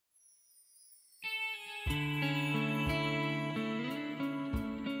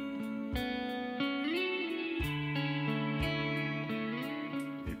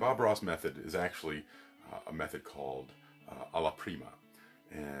Bob Ross method is actually a method called Alla Prima,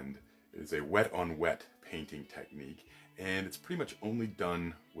 and it is a wet-on-wet painting technique, and it's pretty much only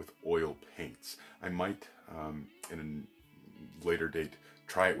done with oil paints. I might, in a later date,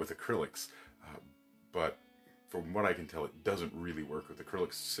 try it with acrylics, but from what I can tell, it doesn't really work with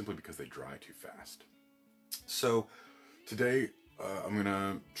acrylics simply because they dry too fast. So today I'm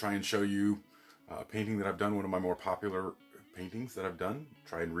gonna try and show you a painting that I've done, one of my more popular paintings that I've done,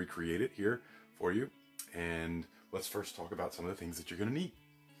 try and recreate it here for you. And let's first talk about some of the things that you're gonna need.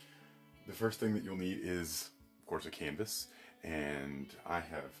 The first thing that you'll need is, of course, a canvas, and I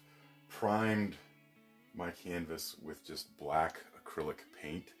have primed my canvas with just black acrylic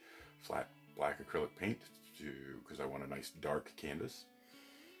paint, flat black acrylic paint, because I want a nice dark canvas.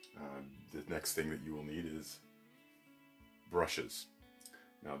 The next thing that you will need is brushes.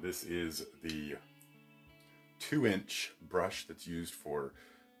 Now this is the 2-inch brush that's used for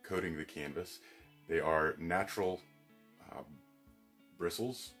coating the canvas. They are natural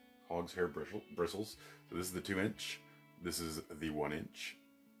bristles, hog's hair bristles. So this is the 2-inch, this is the 1-inch.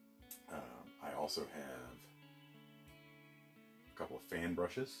 I also have a couple of fan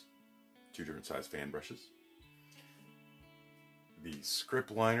brushes, 2 different size fan brushes. The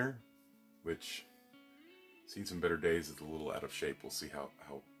script liner, which seen some better days, is a little out of shape. We'll see how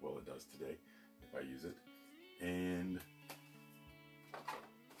well it does today if I use it. And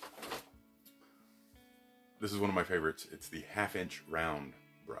this is one of my favorites. It's the 1/2-inch round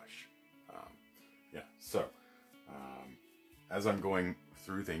brush. So as I'm going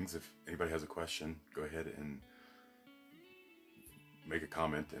through things, if anybody has a question, go ahead and make a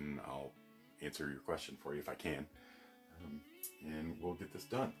comment and I'll answer your question for you if I can. And we'll get this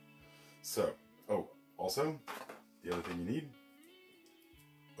done. So, also, the other thing you need,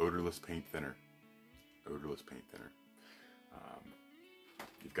 odorless paint thinner. Odorless paint thinner.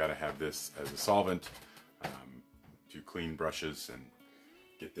 You've got to have this as a solvent to clean brushes and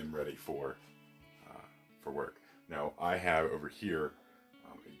get them ready for work. Now, I have over here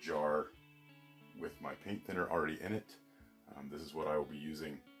a jar with my paint thinner already in it. This is what I will be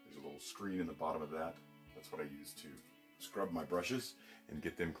using. There's a little screen in the bottom of that. That's what I use to scrub my brushes and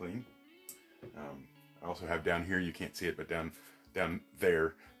get them clean. I also have down here, you can't see it, but down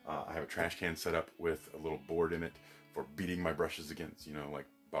there, I have a trash can set up with a little board in it for beating my brushes against, you know, like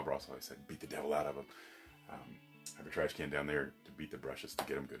Bob Ross always said, beat the devil out of them. I have a trash can down there to beat the brushes to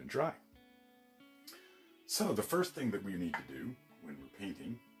get them good and dry. So the first thing that we need to do when we're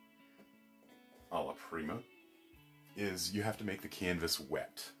painting Alla Prima is you have to make the canvas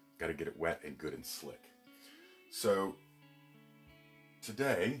wet. Got to get it wet and good and slick. So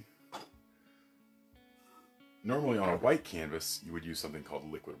today, normally on a white canvas, you would use something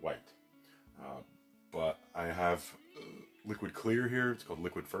called liquid white. But I have liquid clear here. It's called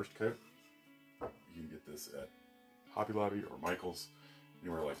liquid first coat. You can get this at Hobby Lobby or Michael's,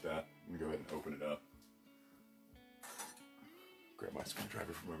 anywhere like that. I'm gonna go ahead and open it up. Grab my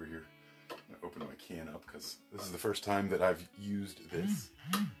screwdriver from over here. I'm gonna open my can up because this is the first time that I've used this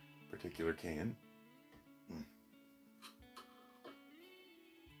particular can.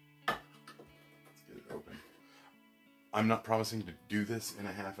 Let's get it open. I'm not promising to do this in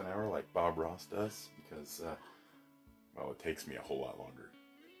a half an hour like Bob Ross does because, well, it takes me a whole lot longer.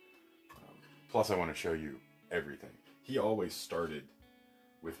 Plus, I want to show you everything. He always started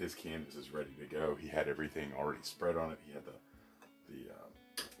with his canvases ready to go. He had everything already spread on it. He had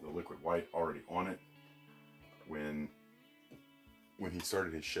the liquid white already on it when he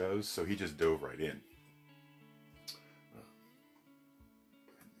started his shows, so he just dove right in. Mix it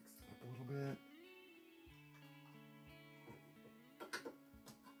up a little bit.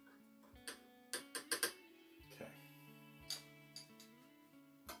 Okay.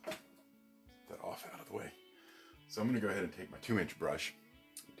 Get that off out of the way. So I'm going to go ahead and take my 2-inch brush,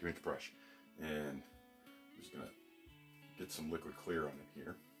 and I'm just going to get some liquid clear on it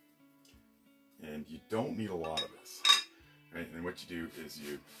here. And you don't need a lot of this. Right? And what you do is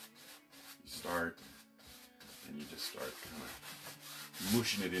you start and you just start kind of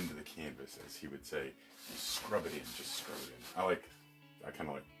mushing it into the canvas, as he would say. You scrub it in, just scrub it in. I kind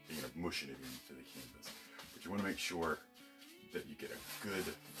of like mushing it into the canvas. But you want to make sure that you get a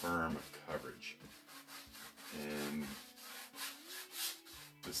good firm coverage. And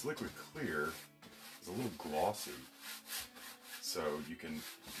this liquid clear is a little glossy, so you can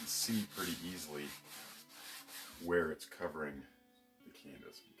see pretty easily where it's covering the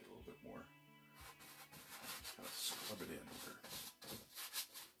canvas. Get a little bit more. Kind of scrub it in over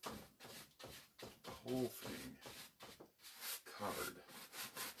the whole thing covered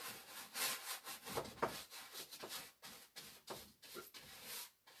with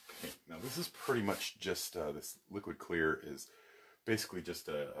this is pretty much just, this liquid clear is basically just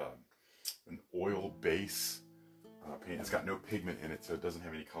an oil base paint. It's got no pigment in it, so it doesn't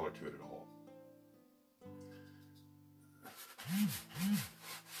have any color to it at all.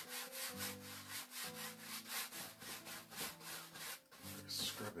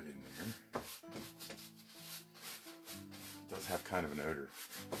 Scrub it in there. It does have kind of an odor.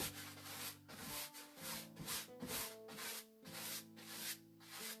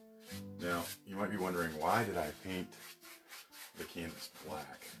 Now, you might be wondering, why did I paint the canvas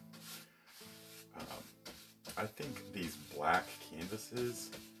black? I think these black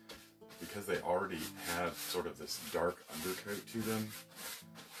canvases, because they already have sort of this dark undercoat to them,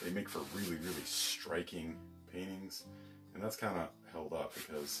 they make for really, really striking paintings. And that's kind of held up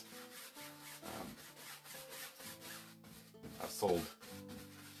because I've sold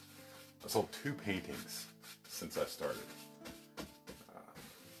 2 paintings since I started.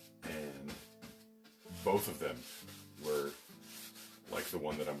 And both of them were like the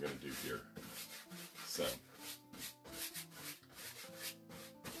one that I'm going to do here. So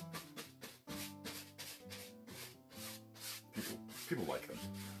people like them.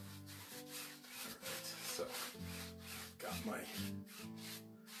 Alright, so got my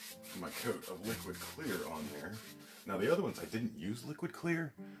coat of liquid clear on there. Now the other ones I didn't use liquid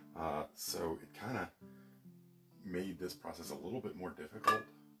clear, so it kind of made this process a little bit more difficult,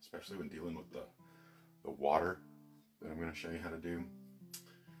 especially when dealing with the water that I'm going to show you how to do.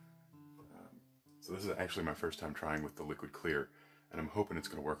 So this is actually my first time trying with the liquid clear, and I'm hoping it's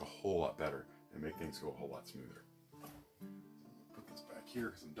going to work a whole lot better and make things go a whole lot smoother. Put this back here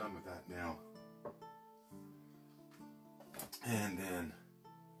because I'm done with that now. And then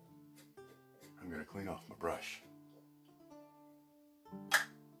I'm going to clean off my brush.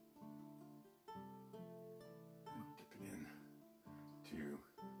 Dip it in to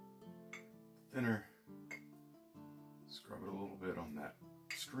thinner. Scrub it a little bit on that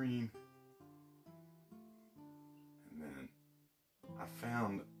screen. And then I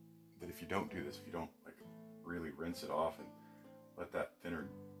found that if you don't do this, if you don't like really rinse it off and let that thinner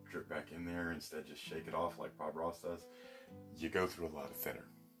drip back in there, instead just shake it off like Bob Ross does, you go through a lot of thinner.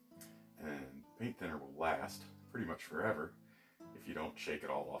 And paint thinner will last pretty much forever if you don't shake it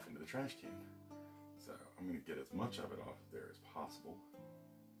all off into the trash can. So I'm going to get as much of it off there as possible.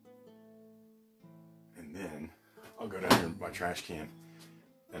 And then I'll go down here with my trash can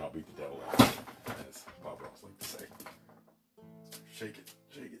and I'll beat the devil out of it, as Bob Ross likes to say. So shake it,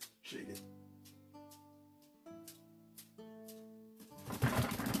 shake it, shake it.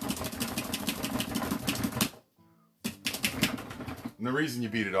 And the reason you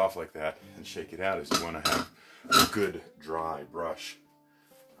beat it off like that and shake it out is you want to have a good dry brush.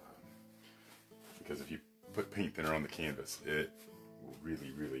 Because if you put paint thinner on the canvas, it will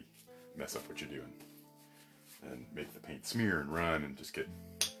really, really mess up what you're doing. And make the paint smear and run and just get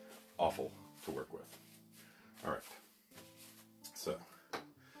awful to work with. Alright, so I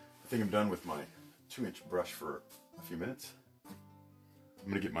think I'm done with my 2-inch brush for a few minutes. I'm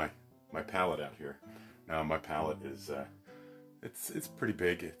going to get my palette out here. Now my palette is, it's pretty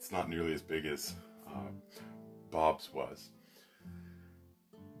big. It's not nearly as big as Bob's was.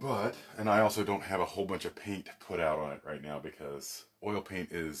 But, and I also don't have a whole bunch of paint put out on it right now because oil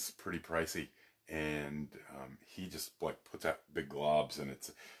paint is pretty pricey. And he just like puts out big globs, and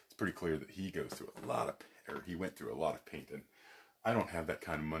it's pretty clear that he goes through a lot of, or he went through a lot of paint, and I don't have that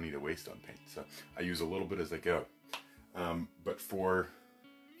kind of money to waste on paint, so I use a little bit as I go. But for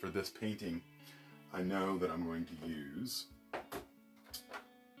this painting, I know that I'm going to use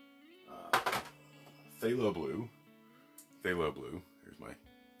Phthalo Blue. Here's my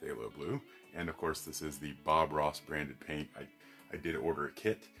Phthalo Blue, and of course this is the Bob Ross branded paint. I did order a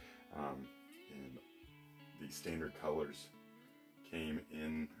kit. And the standard colors came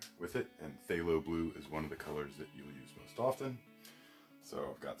in with it, and Phthalo Blue is one of the colors that you'll use most often. So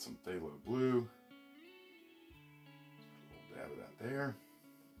I've got some Phthalo Blue, a little dab of that there,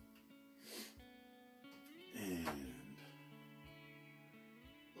 and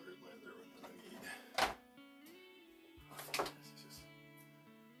where's my other one that I need? This is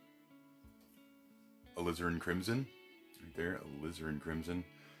Alizarin Crimson, right there, Alizarin Crimson.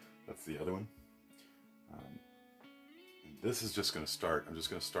 That's the other one. And this is just going to start, I'm just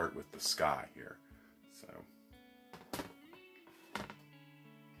going to start with the sky here. So,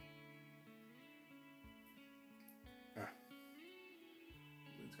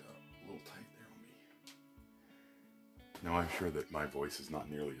 lid's got a little tight there on me. Now I'm sure that my voice is not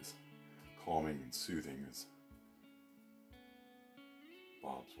nearly as calming and soothing as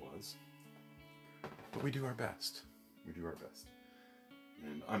Bob's was. But we do our best. We do our best.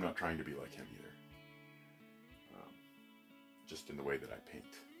 And I'm not trying to be like him either. Just in the way that I paint.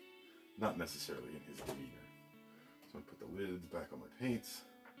 Not necessarily in his demeanor. So I'm going to put the lids back on my paints.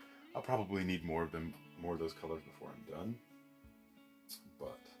 I'll probably need more of those colors before I'm done.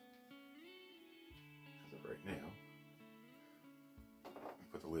 But as of right now,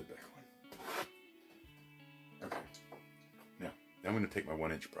 I'll put the lid back on. Okay. Now I'm going to take my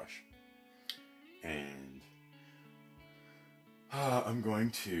 1-inch brush and I'm going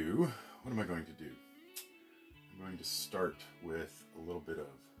to, what am I going to do? I'm going to start with a little bit of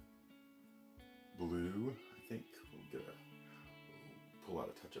blue. I think we'll pull out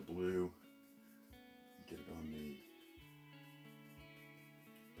a touch of blue, get it on the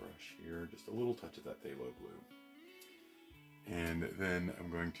brush here, just a little touch of that phthalo blue. And then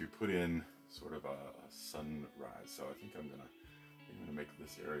I'm going to put in sort of a sunrise. So I think I'm gonna make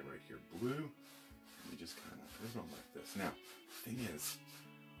this area right here blue. Let me just kind of, there's one like this. Now, the thing is,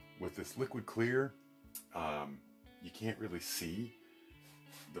 with this liquid clear, you can't really see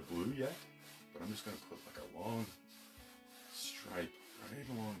the blue yet, but I'm just going to put like a long stripe right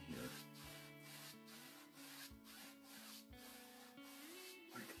along here.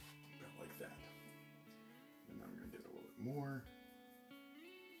 About like that. And then I'm going to get a little bit more.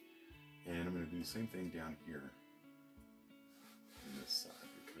 And I'm going to do the same thing down here on this side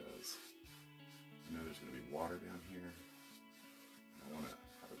because you know there's going to be water down here. And I want to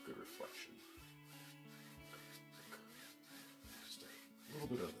have a good reflection. Just a little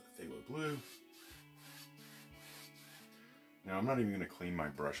bit of the phthalo blue. Now I'm not even going to clean my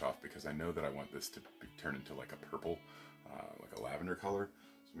brush off because I know that I want this to turn into like a purple, like a lavender color.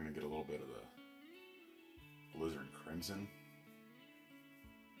 So I'm going to get a little bit of the alizarin crimson.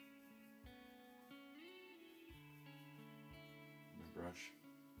 My brush.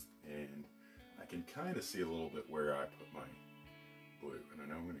 And I can kind of see a little bit where I put my blue. And I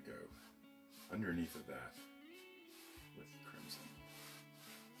know I'm going to go underneath of that with the crimson.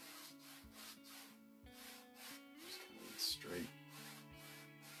 Just kind of straight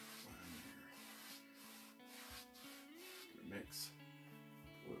line here. Just going to mix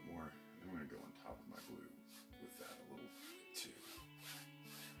a little more. And I'm going to go on top of my blue with that a little bit too.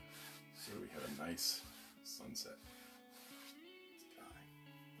 So we have a nice sunset sky.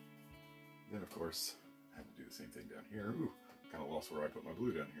 Then of course, I have to do the same thing down here. Ooh, kind of lost where I put my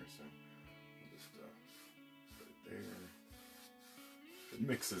blue down here, so I'll just put it there. If it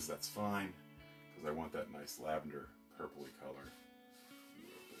mixes, that's fine, because I want that nice lavender purpley color. A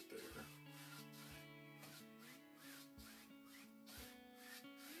little bit there.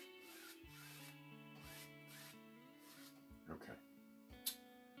 Okay.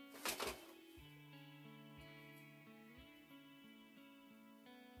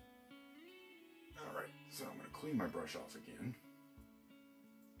 All right, so I'm going to clean my brush off again.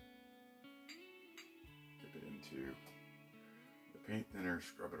 Dip it into the paint thinner,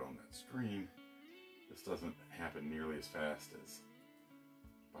 scrub it on that screen. This doesn't happen nearly as fast as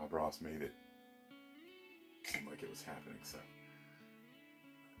Bob Ross made it seem like it was happening, so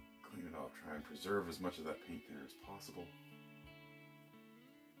clean it off, try and preserve as much of that paint thinner as possible.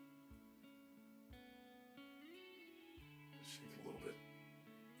 Just shake it a little bit.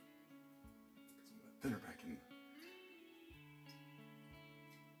 Get some of that thinner back in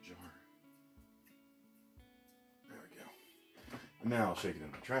the jar. There we go. And now I'll shake it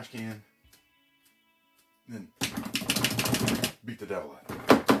in my trash can. And then beat the devil out of it.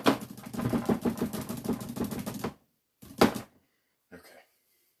 Okay.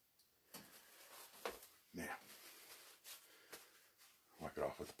 Now, wipe it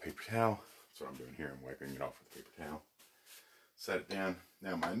off with a paper towel. That's what I'm doing here. I'm wiping it off with a paper towel. Set it down.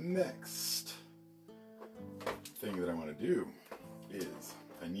 Now my next thing that I want to do is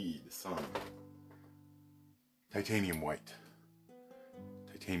I need some titanium white.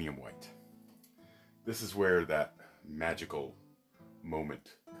 Titanium white. This is where that magical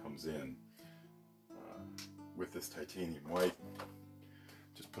moment comes in. With this titanium white,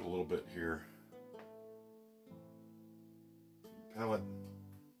 just put a little bit here. Palette.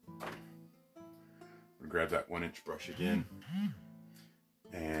 Grab that 1-inch brush again,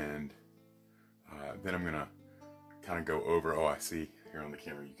 and then I'm gonna kind of go over. Oh, I see here on the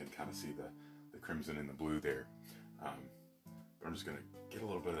camera. You can kind of see the crimson and the blue there. But I'm just gonna get a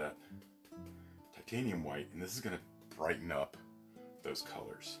little bit of that titanium white, and this is going to brighten up those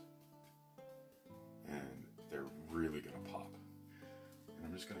colors, and they're really going to pop. And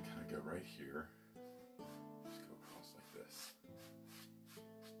I'm just going to kind of go right here, just go across like this.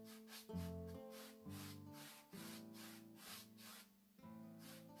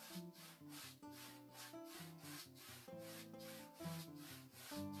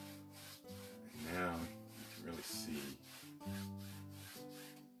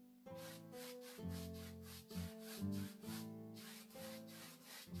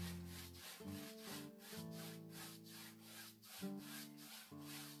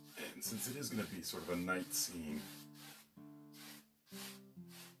 since it is going to be sort of a night scene,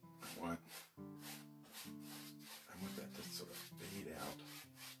 I want that to sort of fade out,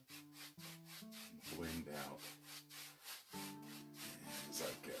 blend out as I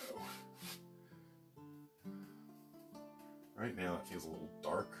go. Right now it feels a little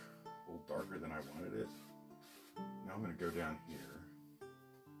dark, a little darker than I wanted it. Now I'm going to go down here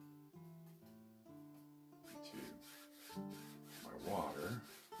to my water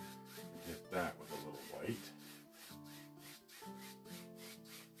and hit that with a little white.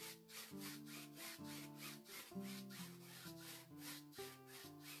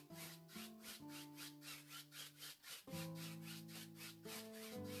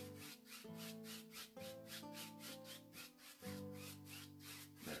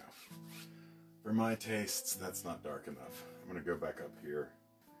 For my tastes, that's not dark enough. I'm going to go back up here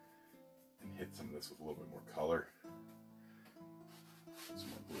and hit some of this with a little bit more color. Some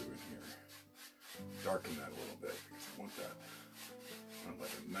more blue in here. Darken that a little bit because I want that. I want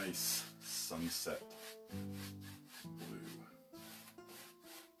like a nice sunset blue.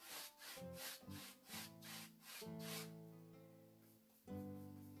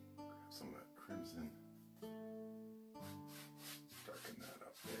 Grab some of that crimson. Darken that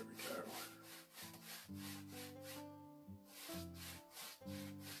up. There we go.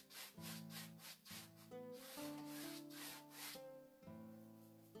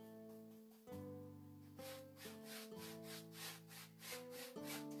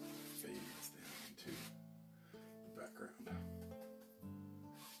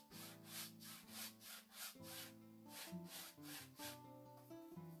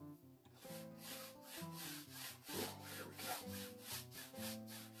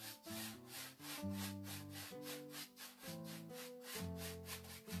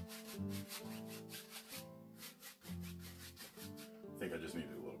 I think I just needed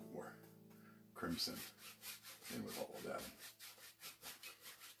a little bit more crimson in with all of that.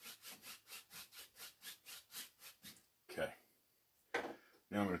 Okay.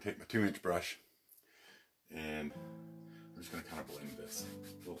 Now I'm going to take my 2-inch brush and I'm just going to kind of blend this,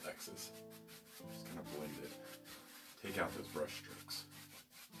 little X's. Just kind of blend it. Take out those brush strokes.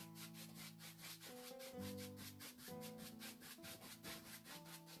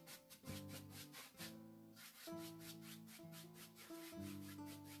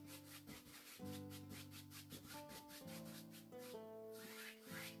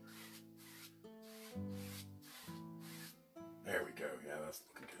 There we go. Yeah, that's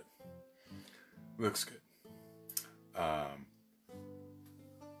looking good. Looks good.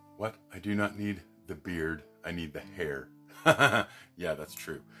 What? I do not need the beard. I need the hair. Yeah, that's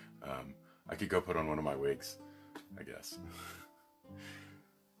true. I could go put on one of my wigs, I guess.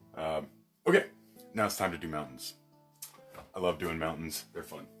 Okay, now it's time to do mountains. I love doing mountains. They're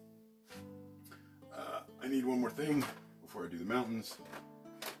fun. I need one more thing before I do the mountains.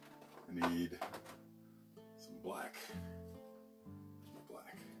 I need some black.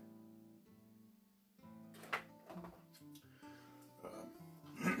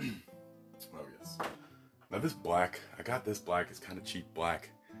 Oh yes. Now this black, I got this black. It's kind of cheap black.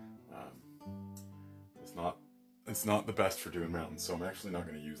 It's not the best for doing mountains, so I'm actually not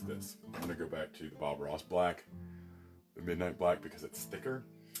going to use this. I'm going to go back to the Bob Ross black, the Midnight Black, because it's thicker.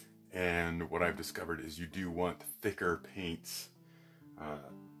 And what I've discovered is you do want thicker paints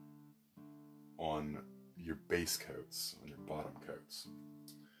on your base coats, on your bottom coats.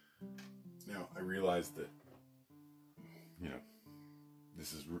 Now I realized that, you know,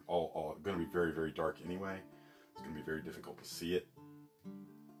 this is all going to be very, very dark anyway. It's going to be very difficult to see it.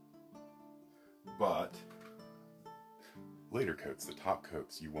 But later coats, the top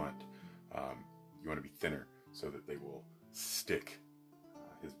coats, you want to be thinner so that they will stick.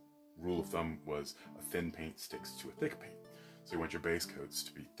 His rule of thumb was a thin paint sticks to a thick paint. So you want your base coats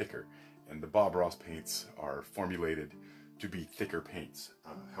to be thicker. And the Bob Ross paints are formulated to be thicker paints.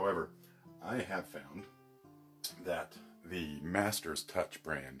 However, I have found that the Master's Touch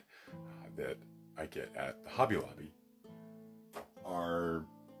brand that I get at the Hobby Lobby are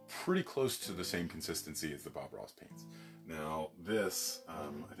pretty close to the same consistency as the Bob Ross paints. Now this,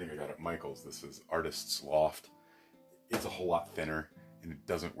 I think I got at Michael's. This is Artist's Loft. It's a whole lot thinner and it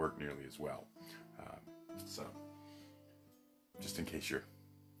doesn't work nearly as well. So just in case you're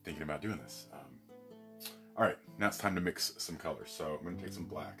thinking about doing this. All right, now it's time to mix some colors. So I'm going to take some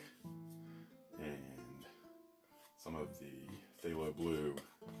black and some of the phthalo blue,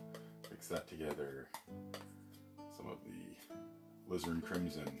 mix that together. Some of the alizarin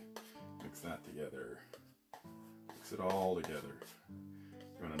crimson, mix that together. Mix it all together.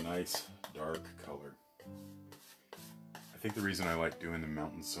 You want a nice dark color. I think the reason I like doing the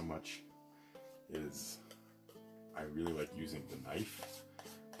mountains so much is I really like using the knife.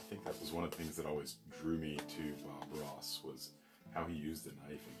 I think that was one of the things that always drew me to Bob Ross, was how he used the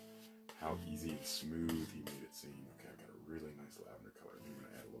knife and how easy and smooth he made it seem. Okay, I've got a really nice lavender color. I'm going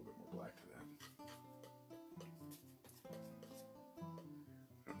to add a little bit more black to that.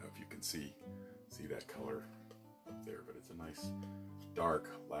 I don't know if you can see that color up there, but it's a nice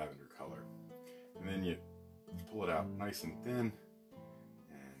dark lavender color. And then you pull it out nice and thin,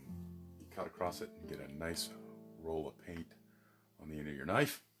 and you cut across it and get a nice roll of paint on the end of your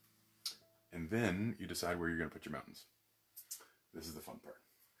knife. And then you decide where you're going to put your mountains. This is the fun part.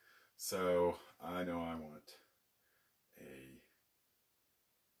 So I know I want a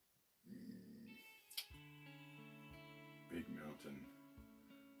big mountain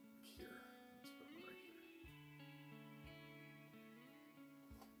here. Let's put one right here.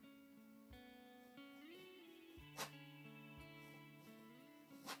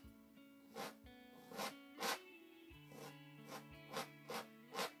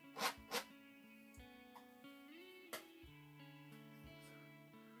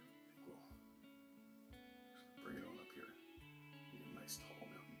 Bring it on up here. Get a nice tall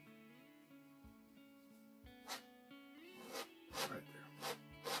mountain. Right there.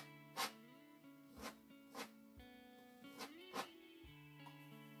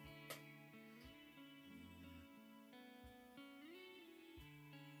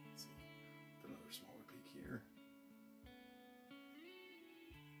 Let's see. Put another smaller peak here.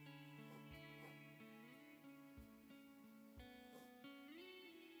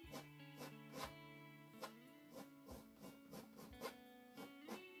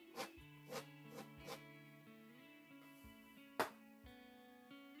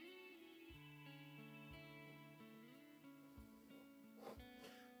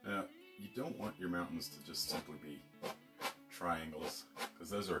 Now, you don't want your mountains to just simply be triangles,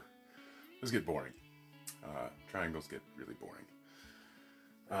 because those get boring. Triangles get really boring.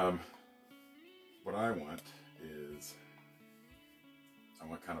 What I want is, I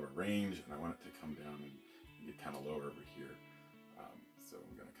want kind of a range, and I want it to come down and get kind of lower over here. So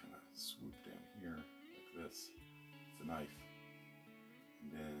I'm going to kind of swoop down here like this. It's a knife.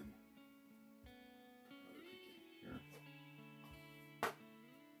 And then another peek in here.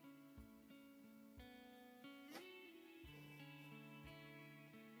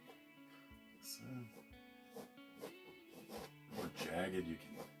 So, the more jagged you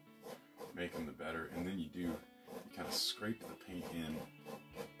can make them, the better. And then you kind of scrape the paint in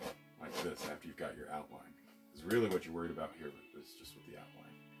like this after you've got your outline. Because really what you're worried about here is just with the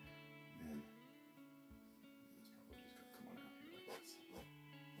outline. And then it's probably just going to come on out here like this.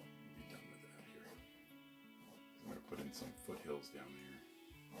 Be done with it out here. I'm going to put in some foothills down there.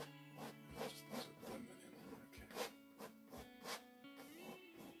 And just sort of blend that in. Okay.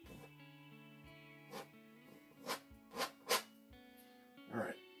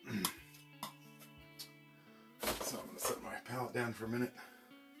 Alright, so I'm going to set my palette down for a minute,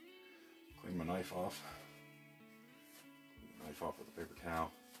 clean my knife off, with a paper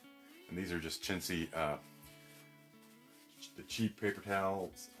towel, and these are just chintzy, the cheap paper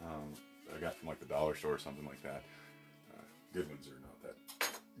towels that I got from like the dollar store or something like that. Good ones are not that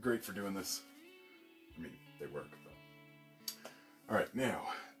great for doing this. I mean, they work, but. Alright, now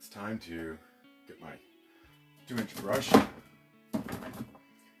it's time to get my 2-inch brush.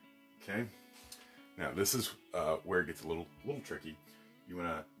 Okay, now this is where it gets a little tricky. You want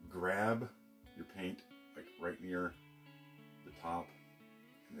to grab your paint like right near the top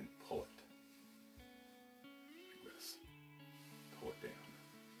and then pull it like this. Pull it down.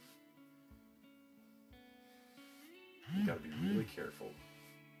 You got to be really careful,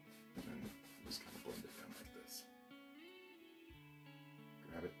 and then just kind of blend it down like this.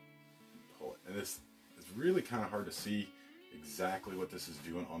 Grab it and pull it. And this is really kind of hard to see exactly what this is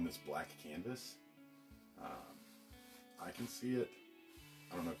doing on this black canvas. I can see it.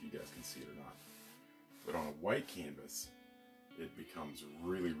 I don't know if you guys can see it or not. But on a white canvas, it becomes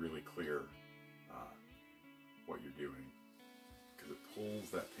really, really clear what you're doing. Because it pulls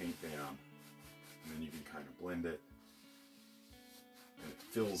that paint down, and then you can kind of blend it. And it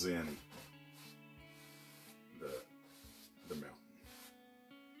fills in the mountain.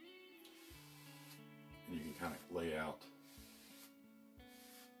 And you can kind of lay out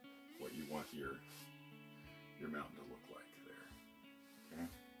what you want your mountain to look like there. Okay?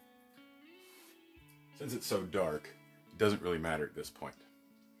 Since it's so dark, it doesn't really matter at this point.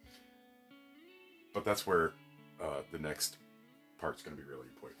 But that's where the next part's going to be really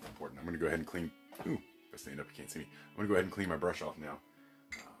important. I'm going to go ahead and clean. Ooh, if I stand up, you can't see me. I'm going to go ahead and clean my brush off now.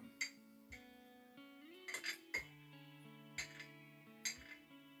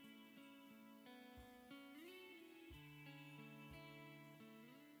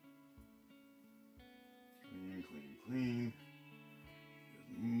 clean, clean. Get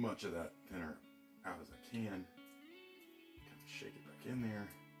as much of that thinner out as I can. Kind of shake it back in there.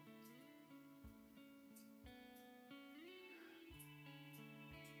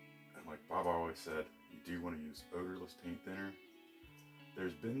 And like Bob always said, you do want to use odorless paint thinner.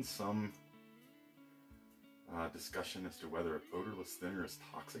 There's been some discussion as to whether odorless thinner is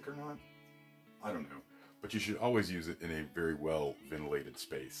toxic or not. I don't know, but you should always use it in a very well ventilated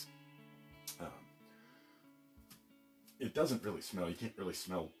space. It doesn't really smell. You can't really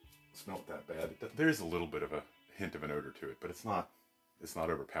smell it that bad. There's a little bit of a hint of an odor to it, but it's not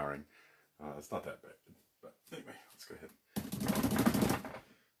overpowering. It's not that bad. But anyway, let's go ahead.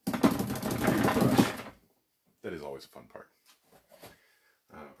 That is always a fun part.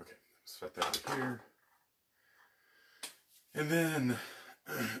 Okay, set that over here. And then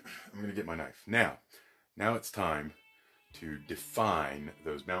I'm going to get my knife. Now it's time to define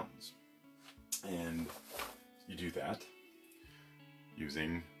those mountains. And you do that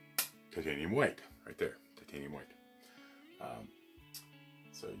using titanium white, right there, titanium white.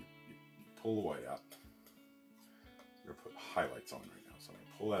 So you pull the white out. You're going to put highlights on right now. So I'm going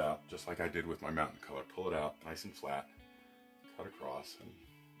to pull that out, just like I did with my mountain color. Pull it out nice and flat, cut across, and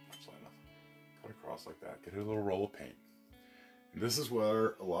that's flat enough. Cut across like that, get a little roll of paint. And this is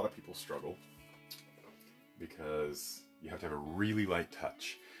where a lot of people struggle, because you have to have a really light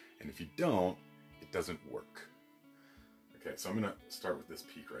touch. And if you don't, it doesn't work. Okay, so I'm going to start with this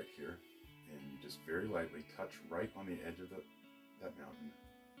peak right here. And you just very lightly touch right on the edge of that mountain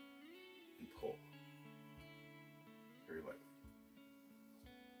and pull. Very lightly.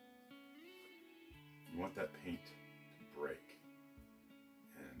 You want that paint to break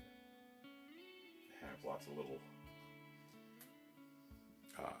and have lots of little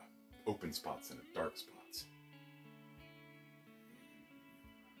open spots in it, dark spots.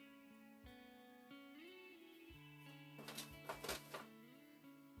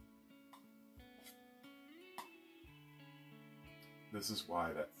 This is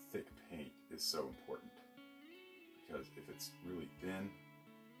why that thick paint is so important, because if it's really thin,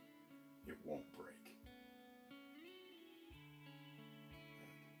 it won't break.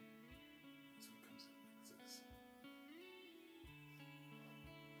 And this one comes in like this.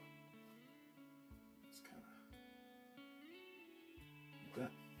 Just kind of like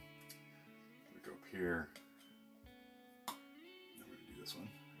that. I'm going to go up here. Now we're going to do this one.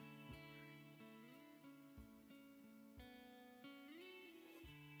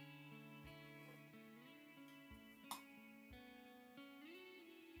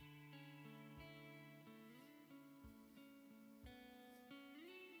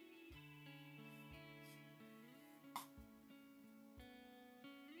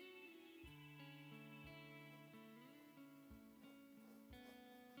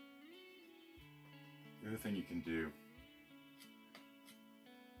 The other thing you can do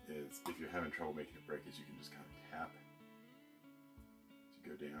is, if you're having trouble making it break, is you can just kind of tap as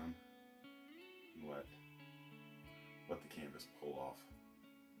you go down and let the canvas pull off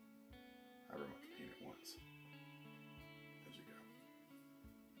however much paint it wants as you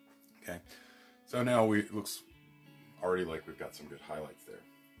go. Okay, so now it looks already like we've got some good highlights there.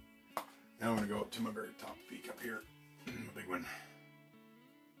 Now I'm going to go up to my very top peak up here, the big one.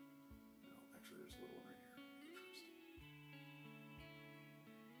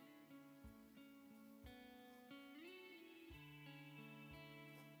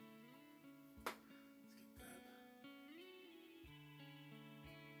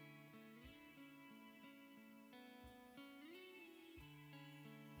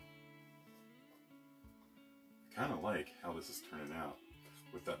 Kind of like how this is turning out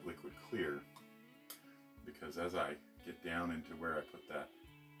with that liquid clear, because as I get down into where I put that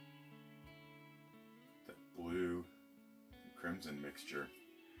blue and crimson mixture,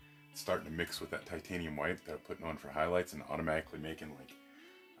 it's starting to mix with that titanium white that I'm putting on for highlights, and automatically making like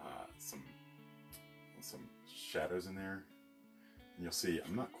some shadows in there. And you'll see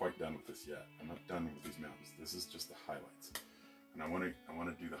I'm not quite done with this yet. I'm not done with these mountains. This is just the highlights, and I want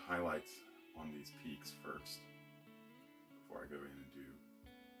to do the highlights on these peaks first, before I go in and do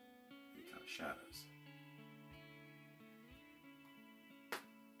the kind of shadows.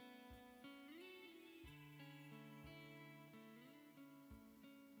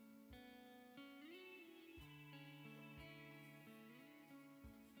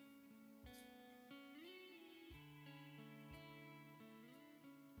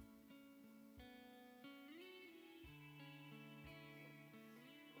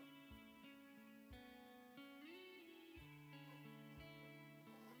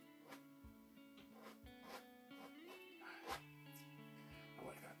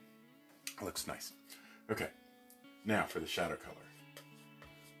 Looks nice. Okay, Now for the shadow color.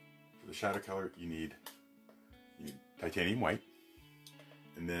 For the shadow color, you need titanium white,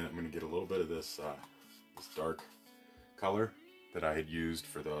 and then I'm going to get a little bit of this this dark color that I had used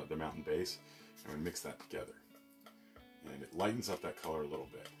for the mountain base. I'm going to mix that together, and it lightens up that color a little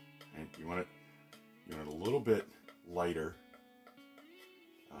bit. Right? You want it a little bit lighter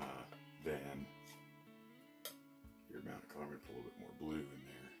than your mountain color. I'm going to put a little bit more blue in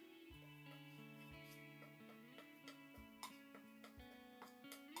there.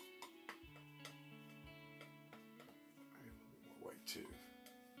 A little bit more white too.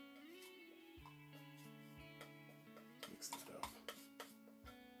 Mix that up.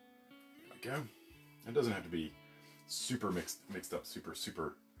 There we go. It doesn't have to be super mixed up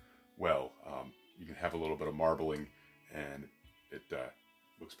super well. You can have a little bit of marbling, and it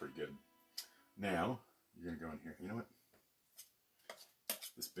looks pretty good. Now you're gonna go in here. You know what?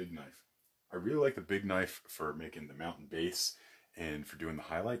 This big knife. I really like the big knife for making the mountain base and for doing the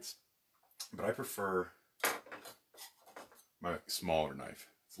highlights, but I prefer my smaller knife.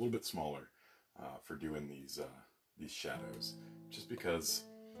 It's a little bit smaller for doing these shadows, just because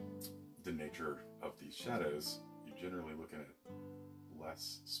the nature of these shadows, you're generally looking at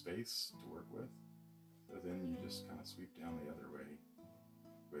less space to work with. So then you just kind of sweep down the other way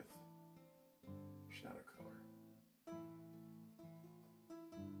with shadow color.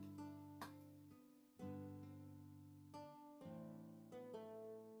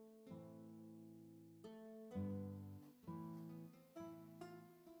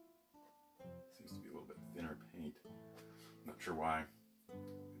 Seems to be a little bit thinner paint. Not sure why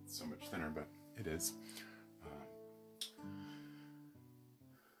it's so much thinner, but it is.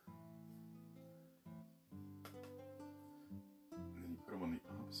 And then you put them on the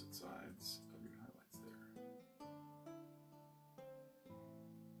opposite sides of your highlights there.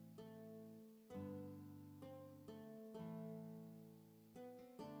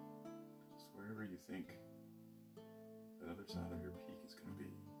 Just wherever you think the other side of your peak is going to be.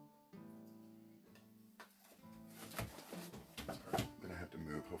 Sorry, I'm going to have to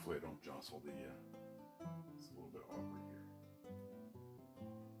move. Hopefully I don't jostle the, it's a little bit awkward here.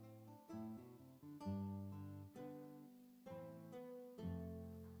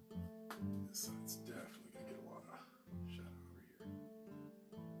 This side's definitely going to get a lot of shadow over here.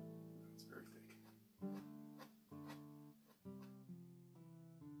 It's very thick.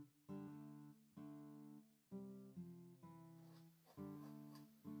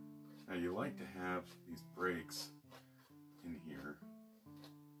 Now you like to have these breaks in here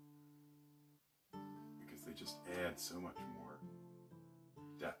because they just add so much more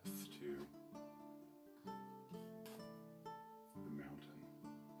depth to the mountain.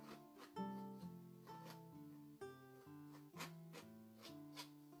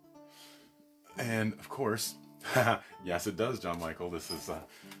 And of course, yes it does, John Michael, this is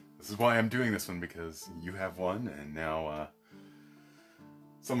why I'm doing this one, because you have one, and now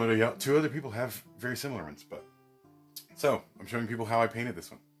two other people have very similar ones. But so I'm showing people how I painted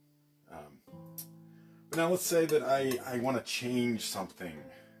this one. But now let's say that I want to change something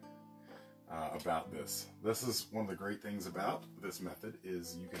about this. This is one of the great things about this method,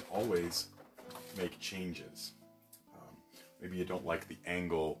 is you can always make changes. Maybe you don't like the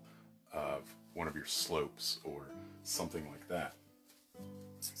angle of one of your slopes or something like that.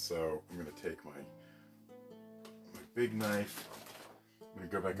 So I'm going to take my big knife. I'm going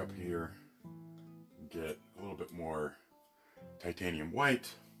to go back up here and get a little bit more titanium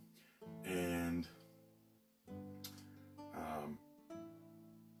white, and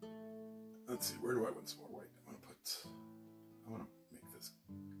let's see, where do I want some more white? I want to make this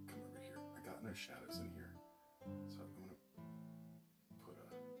come over here. I got no shadows in here, so I'm going to put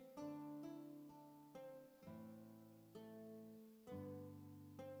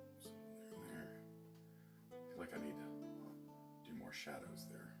something there. I feel like I need to do more shadows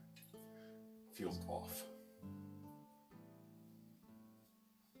there. Feels off.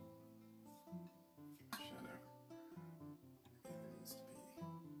 Shadow. There needs to be some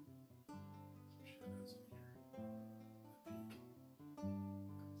shadows in here. The peak comes down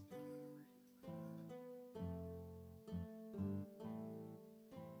over here like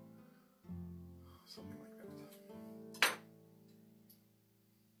that. Something like that.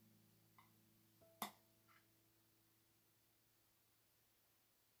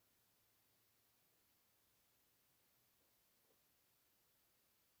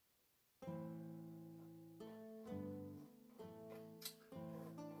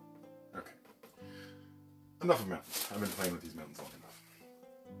 Okay. Enough of mountains. I've been playing with these mountains long enough.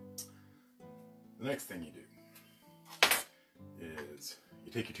 The next thing you do is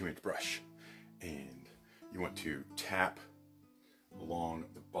you take your 2-inch brush and you you want to tap along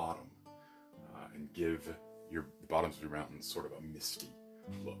the bottom and give the bottoms of your mountain sort of a misty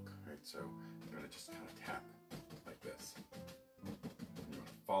look, right? So you're going to just kind of tap like this. You want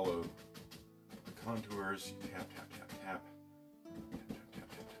to follow the contours, you tap, tap, tap, tap.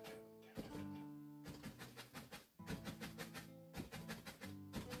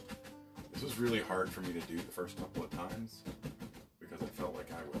 This was really hard for me to do the first couple of times because I felt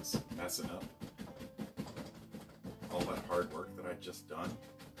like I was messing up all that hard work that I'd just done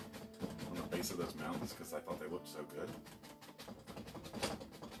on the base of those mountains because I thought they looked so good.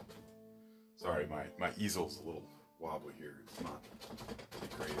 Sorry, my easel's a little wobbly here. It's not the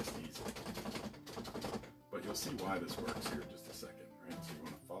greatest easel. But you'll see why this works here in just a second, right? So you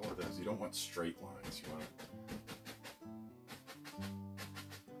want to follow those. You don't want straight lines. You want to...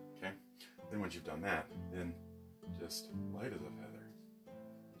 Okay? Then once you've done that, then just light as a feather.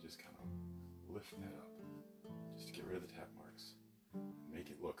 Just kind of lift that up. Just to get rid of the tap marks. Make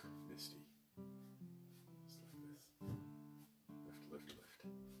it look misty. Just like this. Lift, lift, lift.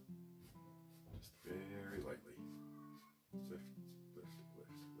 Just very lightly. Lift, lift, lift,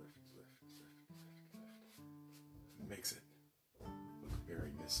 lift, lift, lift, lift, lift. It makes it look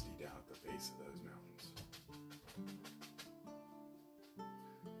very misty down at the base of those mountains.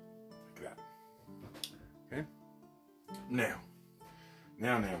 Like that. Okay?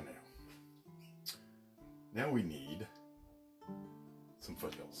 Now we need some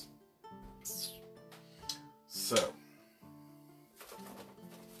foothills. So,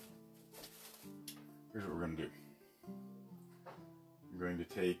 here's what we're going to do. I'm going to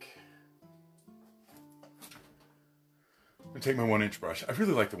take my 1-inch brush. I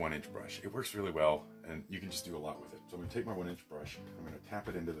really like the 1-inch brush. It works really well, and you can just do a lot with it. So I'm going to take my 1-inch brush. I'm going to tap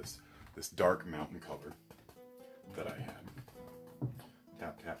it into this dark mountain color that I had.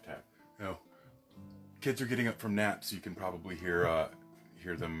 Tap, tap, tap. Now, kids are getting up from naps. So you can probably hear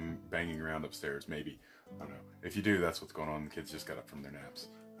them banging around upstairs. Maybe, I don't know. If you do, that's what's going on. The kids just got up from their naps.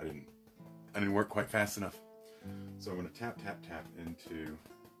 I didn't work quite fast enough. So I'm going to tap, tap, tap into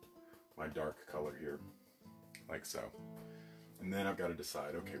my dark color here, like so. And then I've got to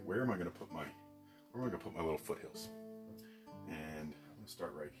decide, okay, where am I going to put my little foothills? And I'm going to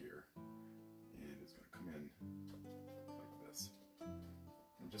start right here, and it's going to come in like this.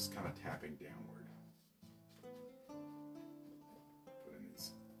 I'm just kind of tapping downward. Put in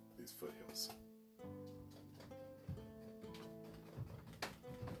these foothills.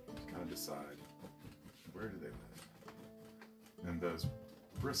 Just kind of decide, where do they live? And those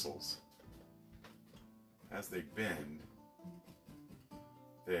bristles, as they bend,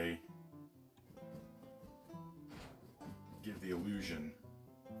 they give the illusion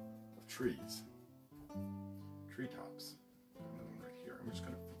of trees, treetops. Another one right here. I'm just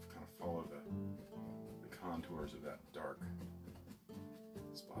going to kind of follow the contours of that dark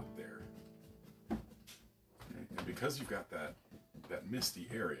spot there. Okay. And because you've got that misty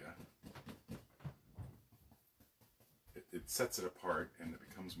area, it sets it apart and it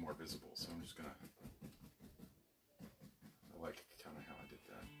becomes more visible. So I'm just going to, I like kind of how I did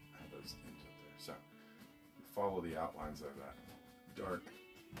that. I have those ends up there. So follow the outlines of that dark,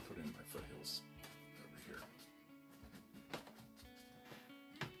 put in my foothills over here.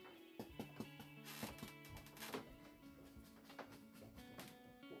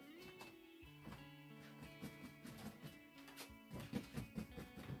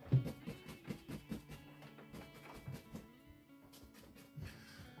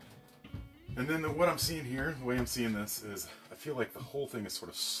 And then what I'm seeing here, the way I'm seeing this is, I feel like the whole thing is sort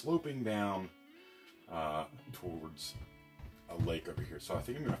of sloping down towards a lake over here. So I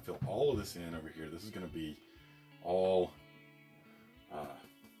think I'm going to fill all of this in over here. This is going to be all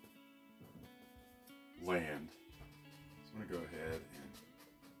land. So I'm going to go ahead and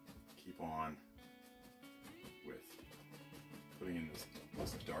keep on with putting in this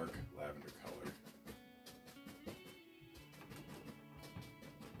dark lavender color.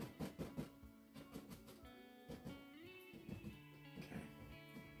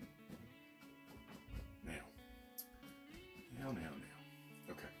 Now.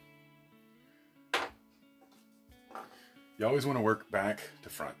 Okay. You always want to work back to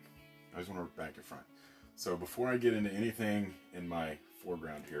front. I always want to work back to front. So before I get into anything in my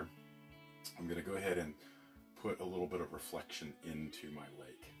foreground here, I'm going to go ahead and put a little bit of reflection into my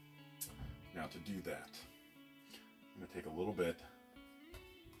lake. Now to do that, I'm going to take a little bit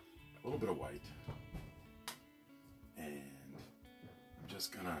of white, and I'm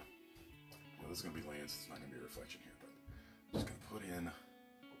just going to, this is going to be land, so it's not going to be a reflection here, but I'm just going to put in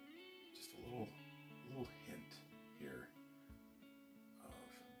just a little hint here of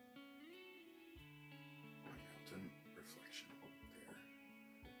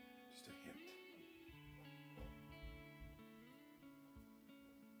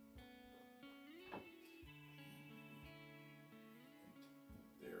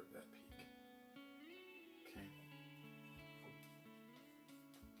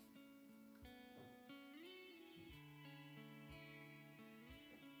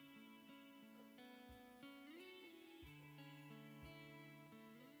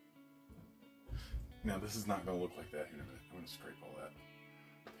Now this is not going to look like that here in a minute. I'm going to scrape all that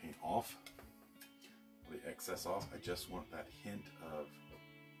paint off, all the excess off. I just want that hint of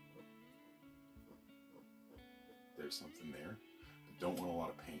there's something there. I don't want a lot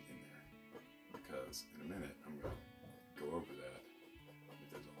of paint in there because in a minute I'm going to go over that. If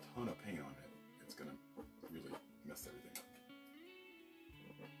there's a ton of paint on it, it's going to really mess everything up.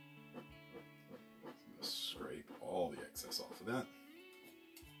 So I'm going to scrape all the excess off of that.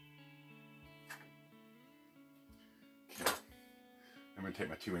 Okay. I'm going to take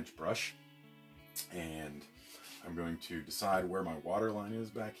my 2-inch brush and I'm going to decide where my water line is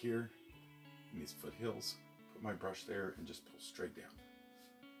back here in these foothills. Put my brush there and just pull straight down.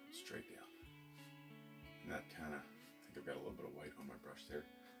 Straight down. And that kind of, I think I've got a little bit of white on my brush there.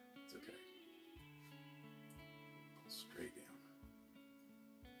 It's okay. Pull straight down.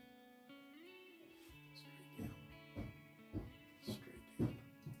 Straight down. Straight down.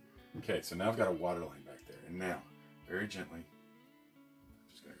 Okay, so now I've got a water line back there. And now, very gently,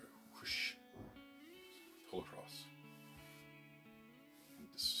 I'm just going to go whoosh, pull across,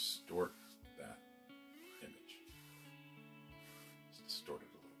 and distort that image. Just distort it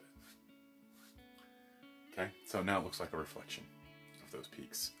a little bit. Okay, so now it looks like a reflection of those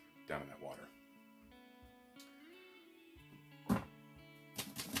peaks down in that water.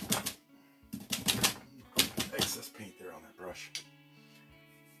 Excess paint there on that brush.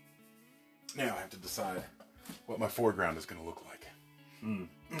 Now I have to decide what my foreground is going to look like.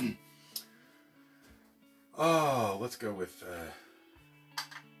 Oh, let's go with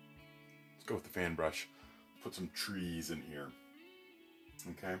the fan brush. Put some trees in here.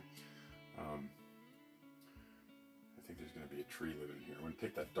 Okay. I think there's going to be a tree living in here. I'm going to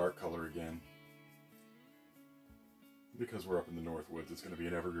take that dark color again. Because we're up in the North Woods, it's going to be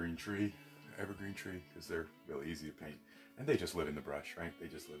an evergreen tree. Evergreen tree, because they're really easy to paint. And they just live in the brush, right? They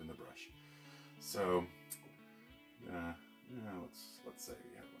just live in the brush. So, let's say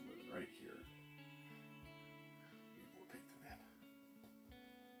we have one living right here. We'll paint them in.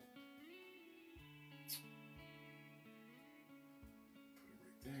 Put it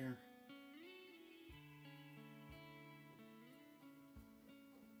right there.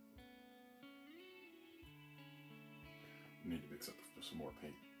 Need to mix up some more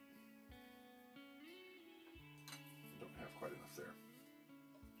paint. I don't have quite enough there.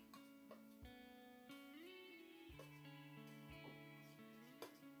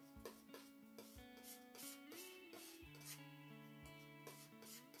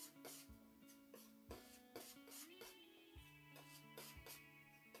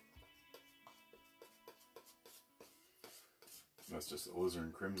 That's just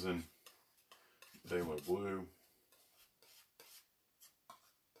alizarin crimson, phthalo blue,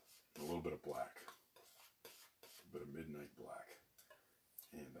 a little bit of black, a bit of midnight black,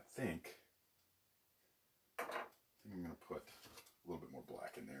 and I think I'm going to put a little bit more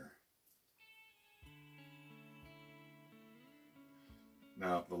black in there.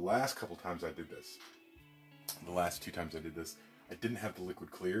 Now, the last couple times I did this, the last 2 times I did this, I didn't have the liquid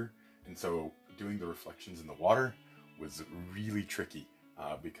clear, and so doing the reflections in the water was really tricky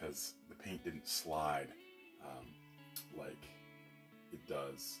because the paint didn't slide like it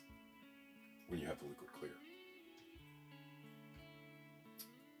does when you have the liquid clear.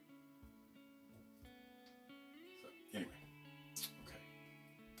 So anyway, okay.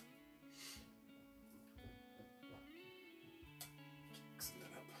 Mixing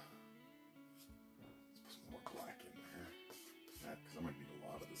that up. Let's put some more black in there. That, because I'm going to need a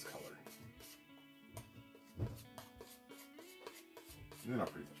lot of this color. And then I'll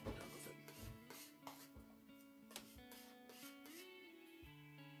pretty much be done with it.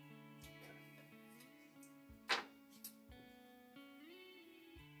 Okay.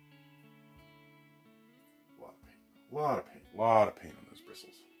 A lot of paint. A lot of paint. A lot of paint on those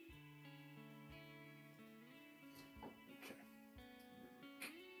bristles. Okay.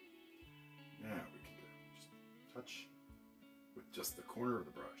 Now we can just touch with just the corner of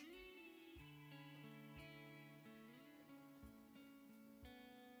the brush.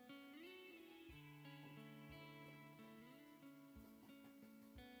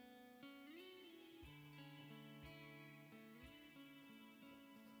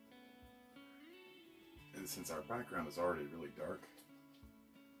 And since our background is already really dark,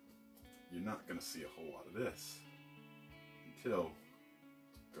 you're not going to see a whole lot of this until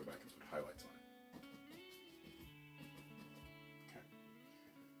you go back and put highlights on it. Okay.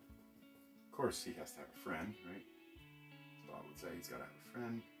 Of course, he has to have a friend, right? As Bob would say, he's got to have a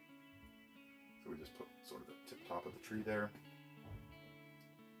friend. So we just put sort of the tip top of the tree there.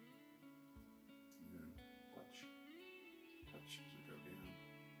 And then touch as we go down.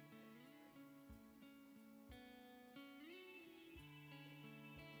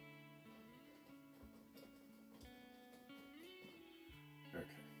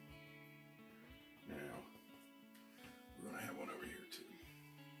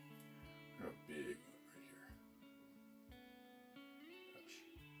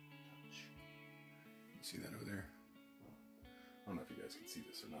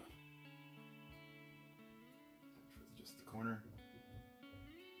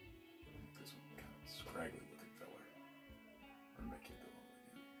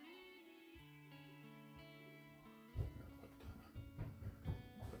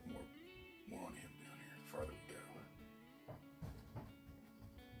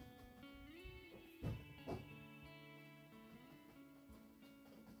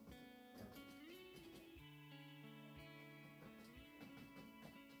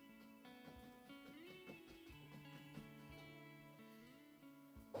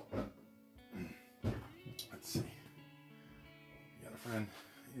 And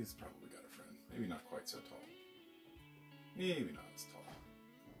he's probably got a friend. Maybe not quite so tall. Maybe not as tall.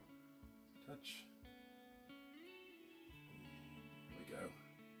 Touch. There we go.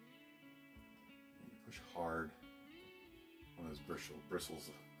 And you push hard on those bristles.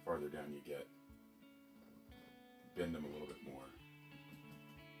 The farther down you get, bend them a little bit more.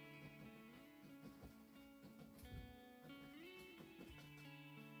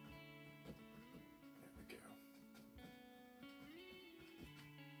 There we go.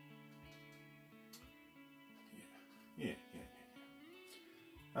 Yeah.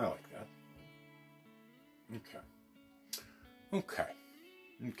 I like that. Okay.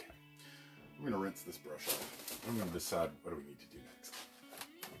 I'm going to rinse this brush off. I'm going to decide what do we need to do next.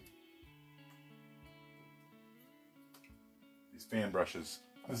 These fan brushes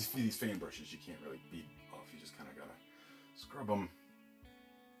you can't really beat off. You just kind of got to scrub them.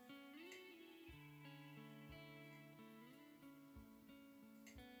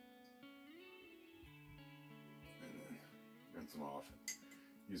 And then rinse them off.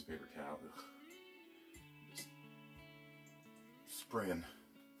 Use a paper towel. Just spraying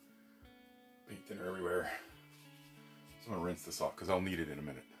paint thinner everywhere. So I'm gonna rinse this off because I'll need it in a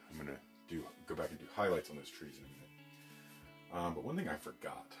minute. I'm gonna go back and do highlights on those trees in a minute. But one thing I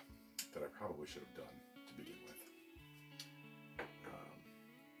forgot that I probably should have done to begin with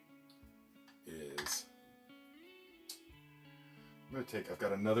is I've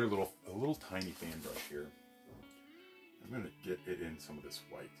got another a little tiny fan brush here. I'm gonna get it in some of this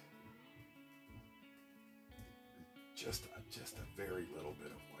white. Just a very little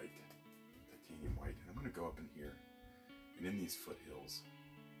bit of white, titanium white. And I'm gonna go up in here and in these foothills.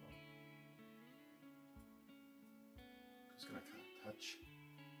 I'm just gonna kind of touch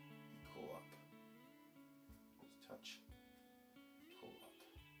and pull up. Just touch and pull up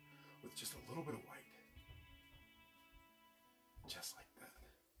with just a little bit of white. Just like that.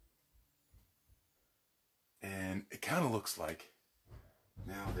 And it kind of looks like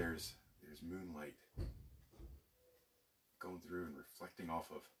now there's moonlight going through and reflecting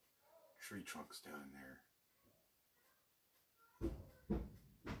off of tree trunks down there.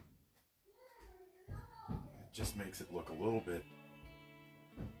 It just makes it look a little bit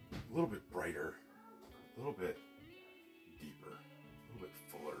brighter, a little bit deeper, a little bit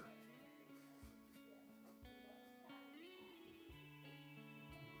fuller.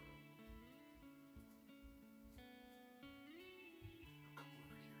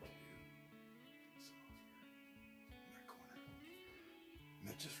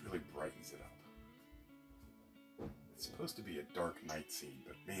 Just really brightens it up. It's supposed to be a dark night scene,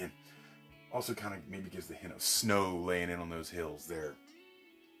 but man, also kind of maybe gives the hint of snow laying in on those hills there.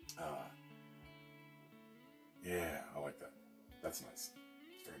 Yeah, I like that. That's nice.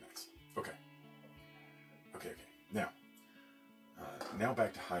 It's very nice. Okay. Now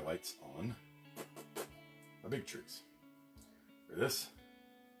back to highlights on the big trees. For this,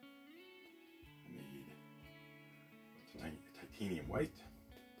 I need titanium white.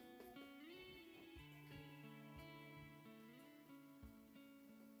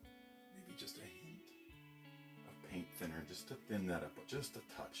 Just a hint of paint thinner, just to thin that up, just a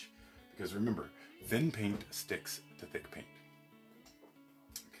touch. Because remember, thin paint sticks to thick paint.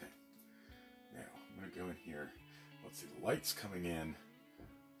 Okay, now I'm going to go in here. Let's see, the light's coming in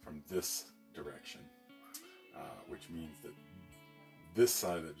from this direction, which means that this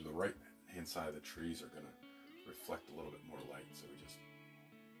side, the right hand side of the trees are going to reflect a little bit more light. So we just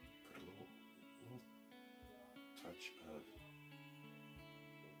put a little touch of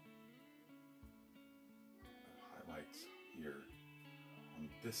highlights here on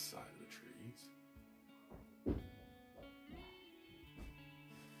this side of the trees.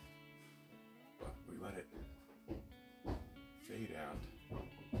 But we let it fade out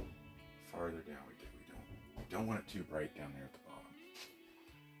farther down. We don't want it too bright down there at the bottom.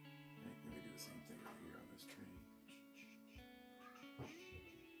 Okay, let me do the same thing over here on this tree.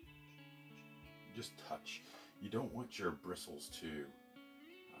 Just touch. You don't want your bristles to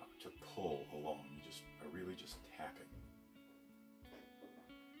pull along. You are really just tapping.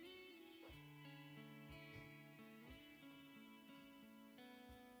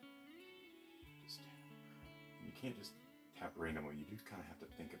 Just tap. You can't just tap randomly. You do kind of have to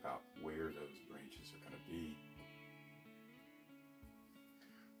think about where those branches are going to be.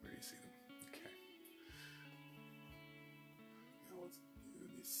 Where do you see them? Okay. Now let's do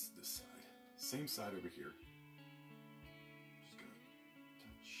this side. Same side over here.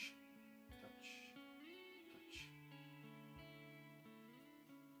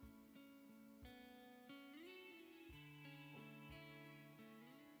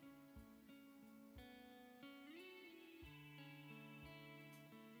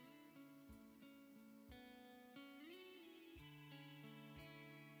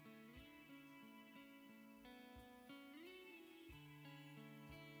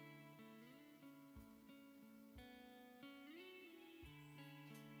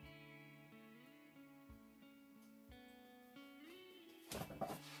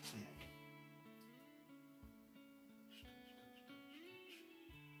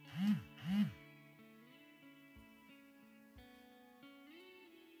 Okay.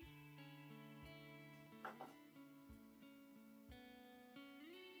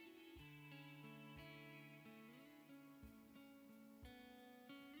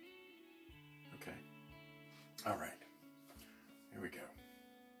 All right. Here we go.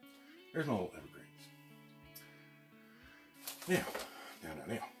 There's my little evergreens. Now.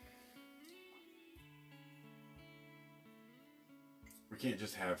 We can't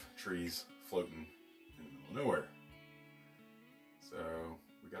just have trees floating in the middle of nowhere. So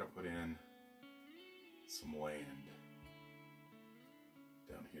we got to put in some land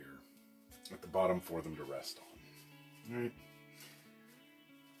down here at the bottom for them to rest on. All right.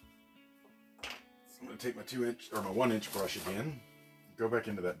 So I'm going to take my 2-inch or my 1-inch brush again, go back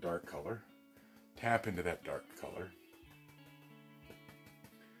into that dark color, tap into that dark color,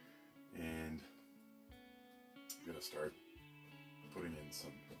 and I'm going to start putting in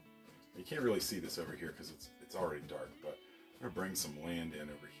some. You can't really see this over here because it's already dark, but I'm going to bring some land in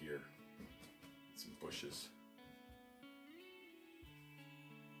over here, some bushes.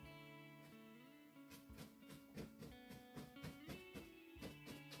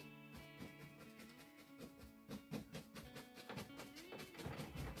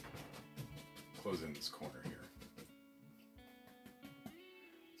 Close in this corner here.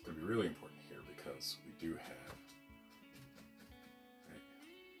 It's going to be really important here because we do have, right,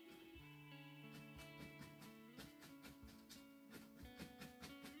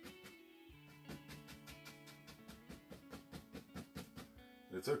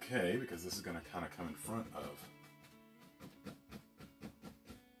 it's okay because this is going to kind of come in front of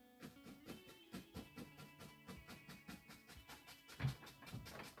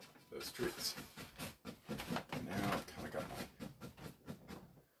those trees. Now I've kind of got my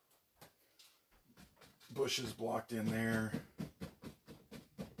bushes blocked in there.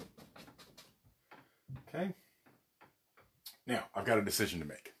 Okay. Now I've got a decision to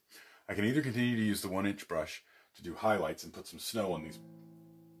make. I can either continue to use the 1-inch brush to do highlights and put some snow on these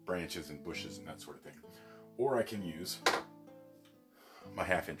branches and bushes and that sort of thing, or I can use my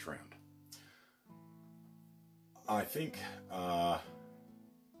 1/2-inch round. I think I'm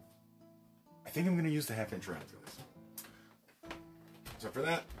going to use the 1/2-inch round for this. So for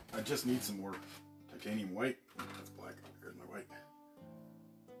that, I just need some more titanium white. That's black. Here's my white.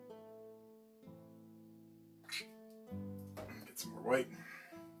 Get some more white.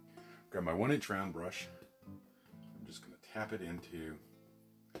 Grab my 1-inch round brush. I'm just going to tap it into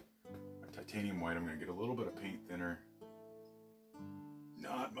my titanium white. I'm going to get a little bit of paint thinner.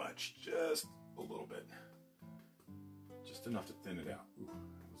 Not much, just a little bit. Just enough to thin it out. Ooh,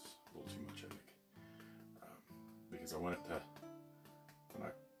 that was a little too much, I think. Because I want it to,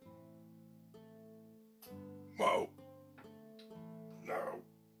 whoa, no,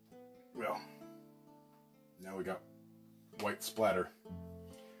 well, now we got white splatter.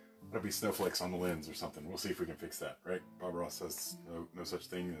 That'll be snowflakes on the lens or something. We'll see if we can fix that, right? Bob Ross says no such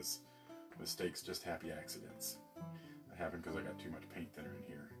thing as mistakes, just happy accidents. That happened because I got too much paint thinner in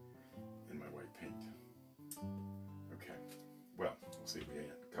here in my white paint. Okay, well, we'll see if we can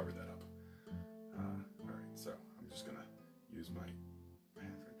cover that up. All right, so I'm just gonna use my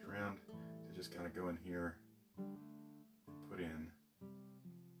 1/2-inch round to just kind of go in here, put in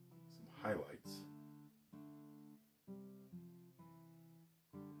some highlights.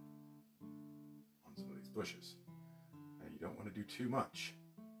 On some of these bushes. Now you don't want to do too much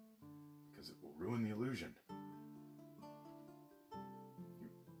because it will ruin the illusion.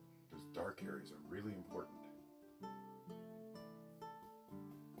 Those dark areas are really important.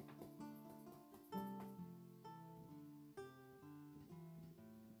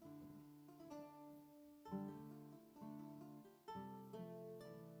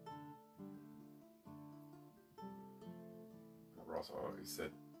 Ross always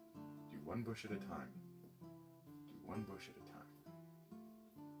said, do 1 bush at a time. Do 1 bush at a time.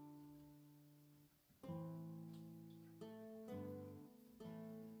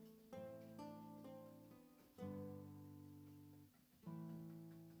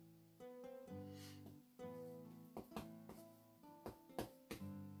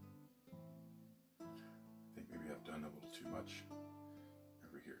 I think maybe I've done a little too much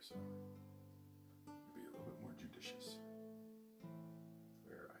over here, so be a little bit more judicious.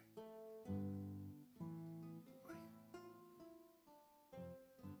 Where I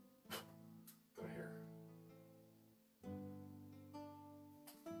put my hair.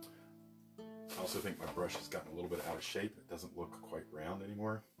 I also think my brush has gotten a little bit out of shape. It doesn't look quite round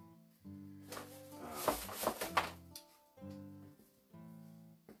anymore.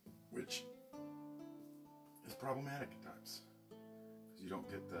 Which is problematic at times. Because you don't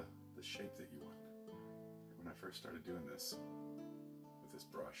get the shape that you want. When I first started doing this with this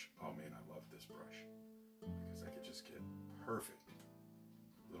brush, oh man, I love this brush because I could just get perfect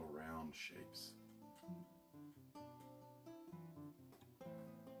little round shapes.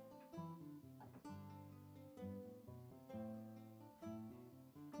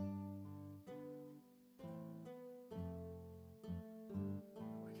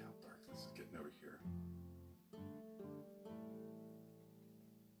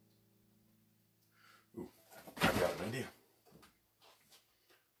 Ooh, I've got an idea.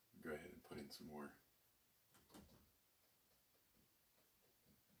 Go ahead and put in some more.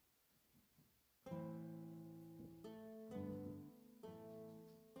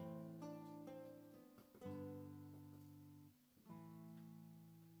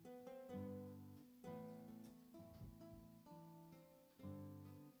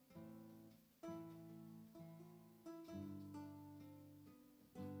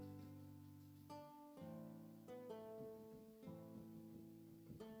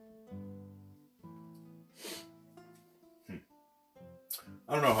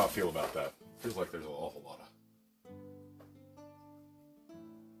 I don't know how I feel about that. Feels like there's an awful lot of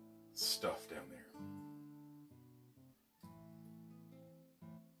stuff down there.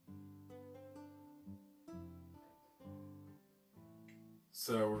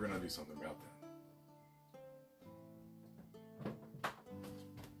 So we're going to do something about that.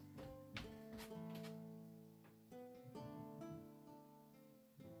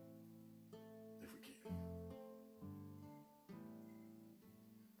 If we can.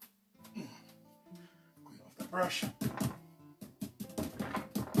 Clean off the brush.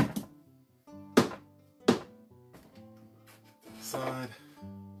 Side.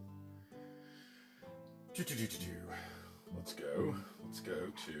 Let's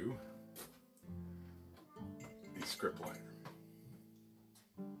go to the script liner.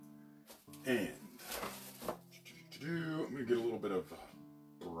 And I'm going to get a little bit of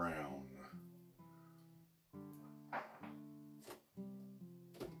brown.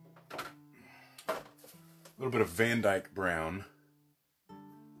 A little bit of Van Dyke brown.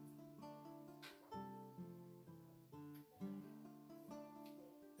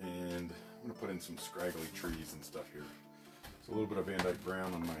 And I'm going to put in some scraggly trees and stuff here. So a little bit of Van Dyke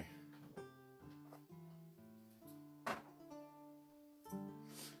brown on my...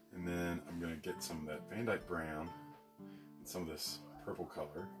 And then I'm going to get some of that Van Dyke brown and some of this purple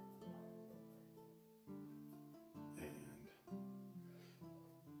color. And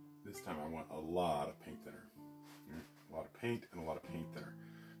this time I want a lot of paint thinner. A lot of paint and a lot of paint thinner.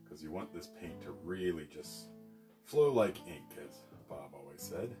 Because you want this paint to really just flow like ink, as Bob always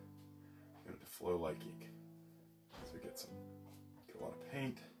said. You want it to flow like ink. So get a lot of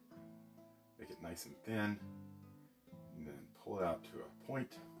paint, make it nice and thin, and then pull it out to a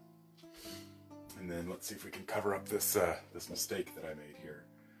point. And then let's see if we can cover up this this mistake that I made here.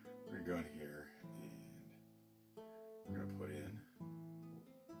 We're gonna go in here and we're gonna put in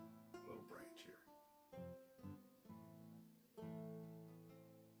a little branch here.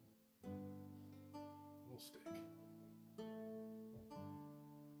 A little stick.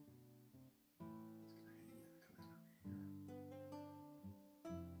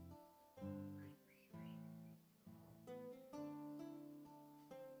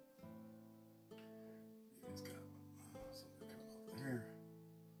 It's got something coming off there.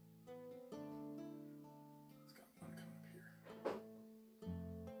 It's got one coming up here.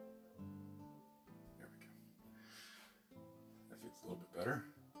 There we go. That fits a little bit better.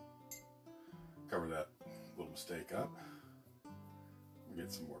 Cover that little mistake up. We'll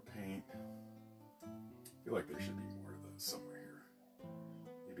get some more paint. I feel like there should be more of those somewhere here.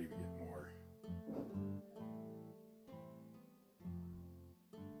 Maybe we get more.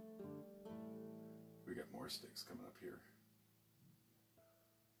 We got more sticks coming up here.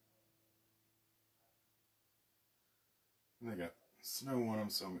 And they got snow on them,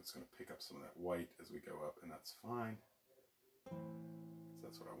 so it's going to pick up some of that white as we go up, and that's fine. Because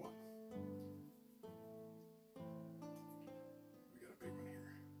that's what I want. We got a big one here.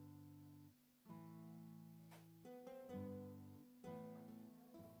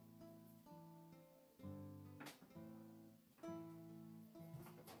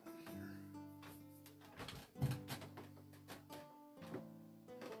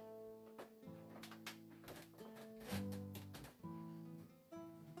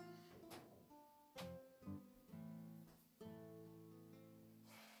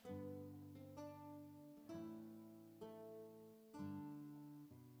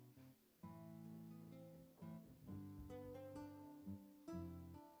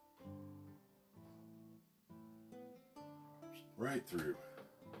 right through.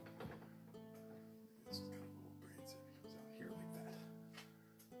 It's got a little brains in. It goes out here like that.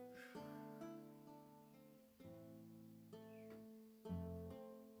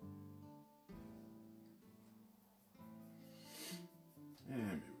 And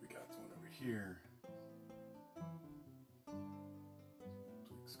maybe we got one over here.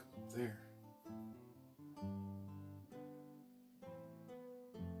 Twigs come up there.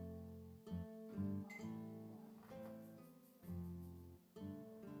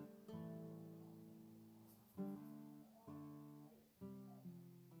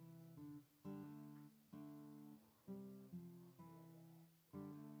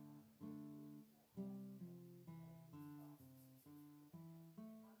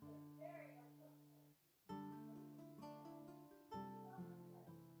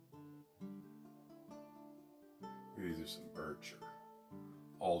 Maybe these are some birch or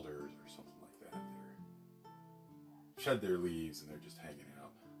alders or something like that. They're shed their leaves and they're just hanging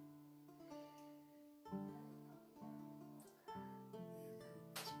out.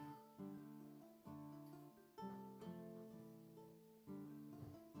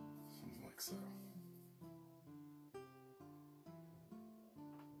 Something like so.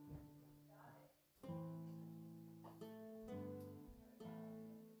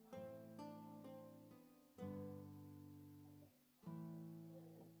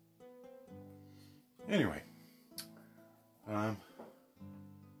 Anyway,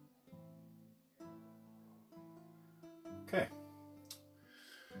 okay.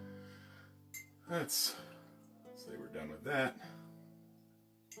 Let's say we're done with that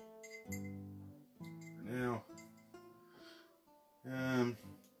for now. Let's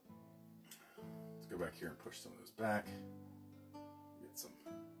go back here and push some of those back. Get some.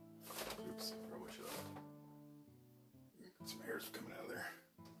 Oops, probably should have. Some hairs coming out of there.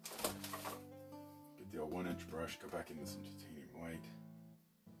 Get the old 1-inch brush. Go back into some titanium white.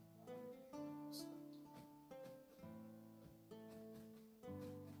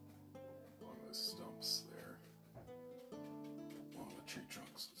 Along those stumps there. Along the tree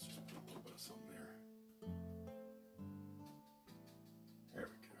trunks. Let's just put a little bit of something there. There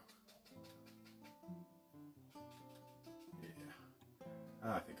we go. Yeah.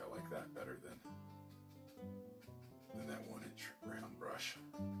 I think I like that better than that 1-inch round brush.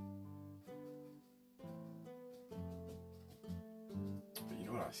 But you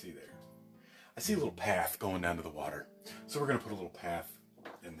know what I see there? I see a little path going down to the water. So we're going to put a little path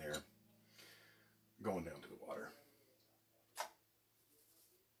in there going down to the water.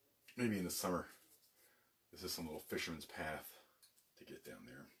 Maybe in the summer, this is some little fisherman's path to get down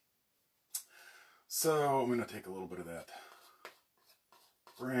there. So I'm going to take a little bit of that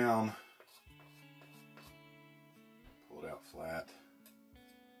brown, pull it out flat,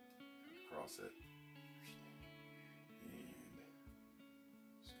 across it, and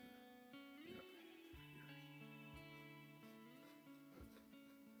just gonna get up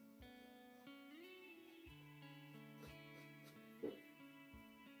here.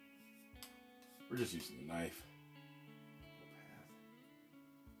 We're just using the knife.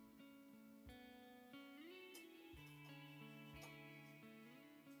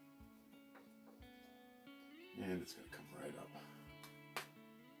 And it's going to come right up.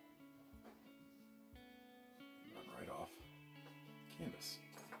 Run right off canvas.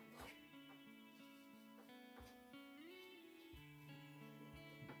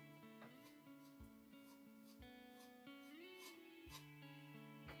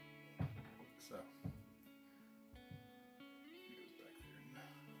 So, it goes back there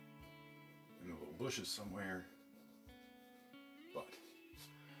in the little bushes somewhere. But,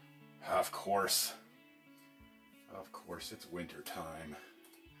 of course, it's winter time,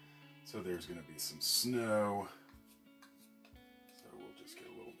 so there's going to be some snow. So we'll just get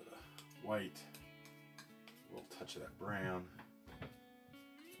a little bit of white, a little touch of that brown.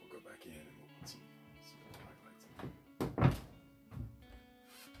 We'll go back in and we'll put some highlights in.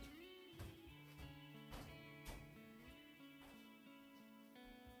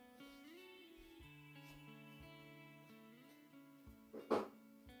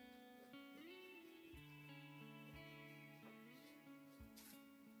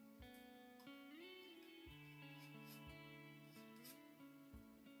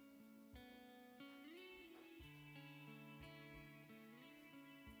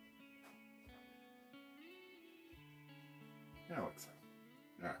 Yeah, like so.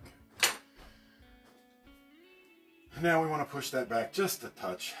 Okay. Now we want to push that back just a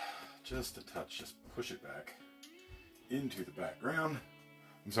touch, just push it back into the background.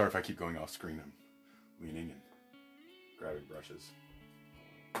 I'm sorry if I keep going off screen. I'm leaning and grabbing brushes.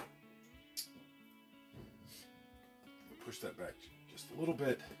 push that back just a little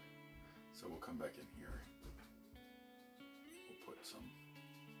bit. So we'll come back in here. We'll put some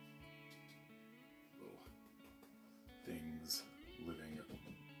little things living,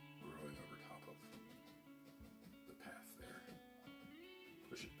 growing over top of the path there.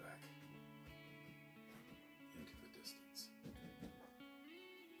 Push it back into the distance.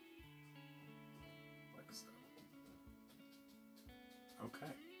 Like so.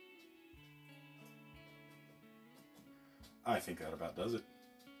 Okay. I think that about does it.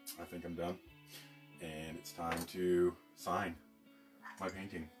 I think I'm done. And it's time to sign my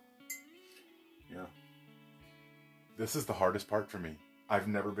painting. Yeah. This is the hardest part for me. I've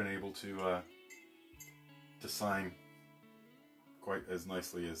never been able to sign quite as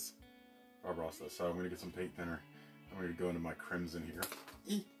nicely as Bob Ross does. So I'm going to get some paint thinner. I'm going to go into my crimson here.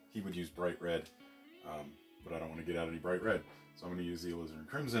 He would use bright red, but I don't want to get out any bright red. So I'm going to use the alizarin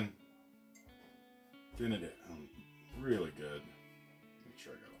crimson. Thin it really good. Make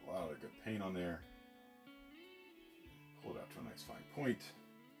sure I got a lot of good paint on there. Pull it out to a nice fine point.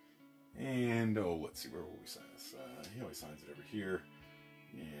 And, oh, let's see, where will we sign this? He always signs it over here.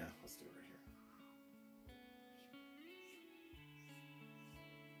 Yeah, let's do it right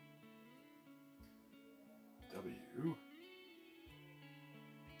here. W.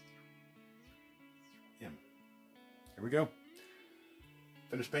 M. Here we go.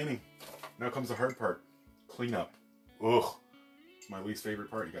 Finished painting. Now comes the hard part. Clean up. Ugh. It's my least favorite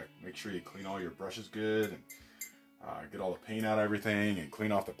part. You gotta make sure you clean all your brushes good and get all the paint out of everything and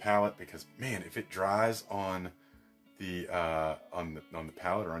clean off the palette, because man, if it dries on the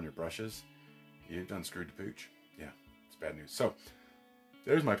palette or on your brushes, you've done screwed to pooch. Yeah, it's bad news. So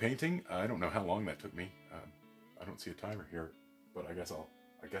there's my painting. I don't know how long that took me. I don't see a timer here, but I guess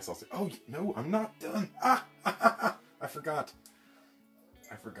I'll say. Oh no, I'm not done. I forgot.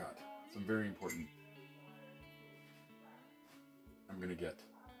 Some very important. I'm gonna get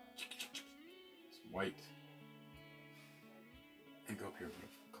some white and go up here with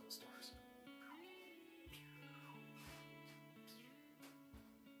a couple stars.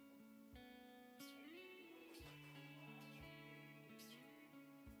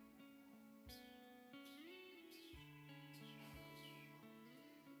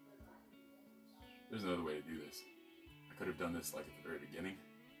 There's another way to do this. I could have done this like at the very beginning.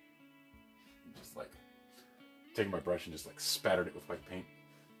 And just like taking my brush and just like spattered it with white paint.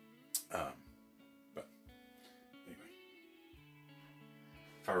 But anyway,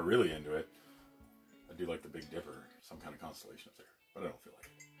 if I were really into it, I'd do like the Big Dipper, some kind of constellation up there. But I don't feel like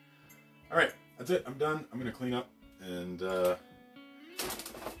it. All right, that's it. I'm done. I'm gonna clean up and go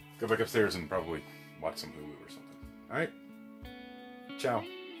back upstairs and probably watch some Hulu or something. All right, ciao.